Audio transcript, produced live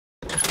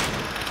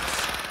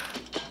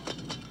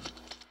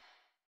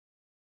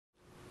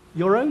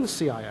Your own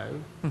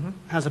CIO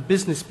has a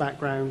business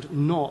background,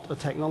 not a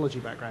technology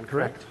background,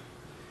 correct?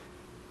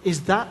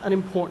 Is that an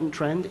important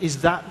trend?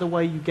 Is that the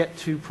way you get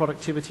to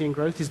productivity and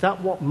growth? Is that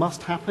what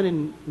must happen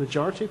in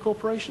majority of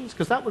corporations?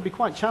 Because that would be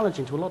quite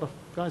challenging to a lot of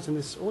guys in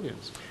this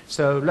audience.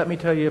 So let me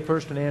tell you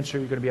first an answer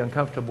you're going to be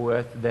uncomfortable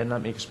with, then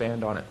let me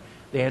expand on it.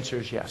 The answer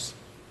is yes.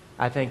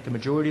 I think the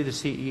majority of the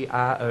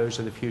CIOs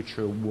of the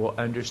future will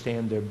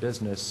understand their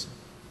business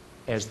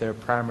as their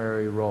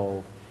primary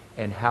role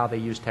and how they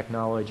use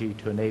technology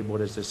to enable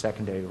it as a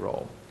secondary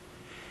role.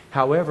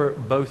 However,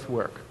 both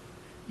work.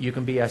 You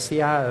can be a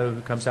CIO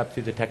who comes up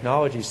through the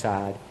technology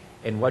side,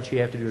 and what you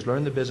have to do is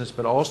learn the business,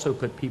 but also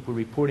put people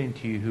reporting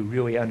to you who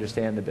really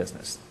understand the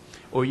business.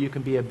 Or you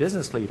can be a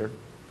business leader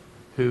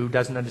who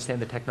doesn't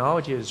understand the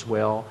technology as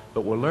well,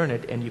 but will learn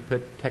it, and you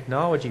put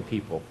technology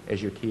people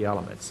as your key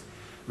elements.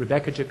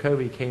 Rebecca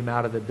Jacoby came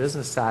out of the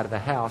business side of the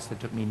house. It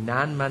took me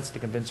 9 months to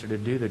convince her to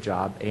do the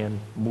job, and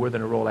more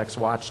than a Rolex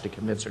watch to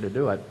convince her to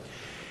do it.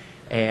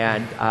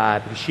 And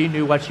because she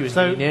knew what she was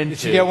getting into. Did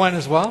she get one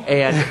as well?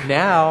 And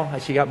now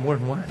she got more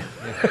than one.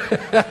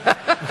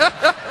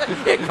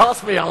 It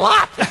cost me a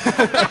lot.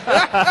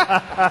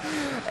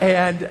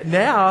 And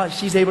now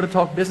she's able to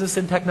talk business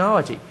and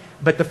technology.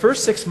 But the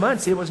first 6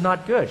 months, it was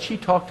not good. She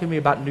talked to me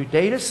about new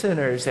data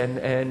centers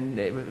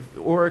and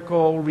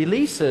Oracle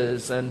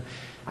releases, and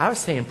I was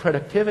saying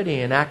productivity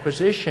and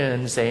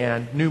acquisitions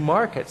and new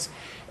markets.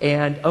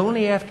 And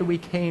only after we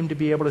came to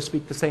be able to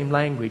speak the same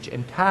language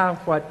and tie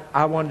what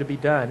I wanted to be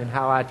done and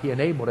how IT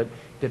enabled it,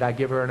 did I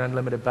give her an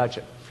unlimited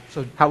budget.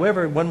 So,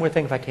 however, one more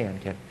thing if I can,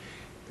 Ken.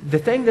 The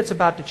thing that's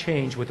about to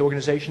change with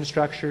organization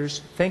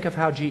structures, think of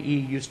how GE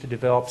used to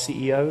develop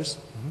CEOs.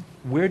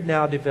 We're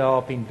now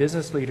developing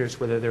business leaders,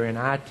 whether they're in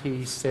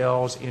IT,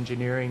 sales,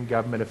 engineering,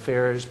 government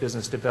affairs,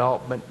 business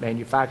development,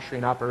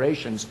 manufacturing,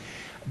 operations,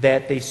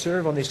 that they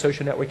serve on these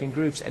social networking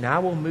groups, and I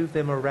will move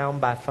them around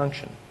by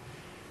function.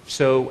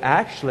 So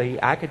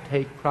actually, I could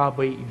take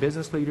probably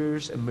business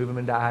leaders and move them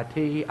into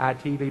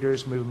IT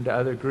leaders, move them to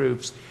other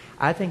groups.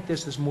 I think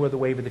this is more the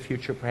wave of the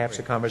future, perhaps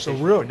a conversation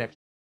for next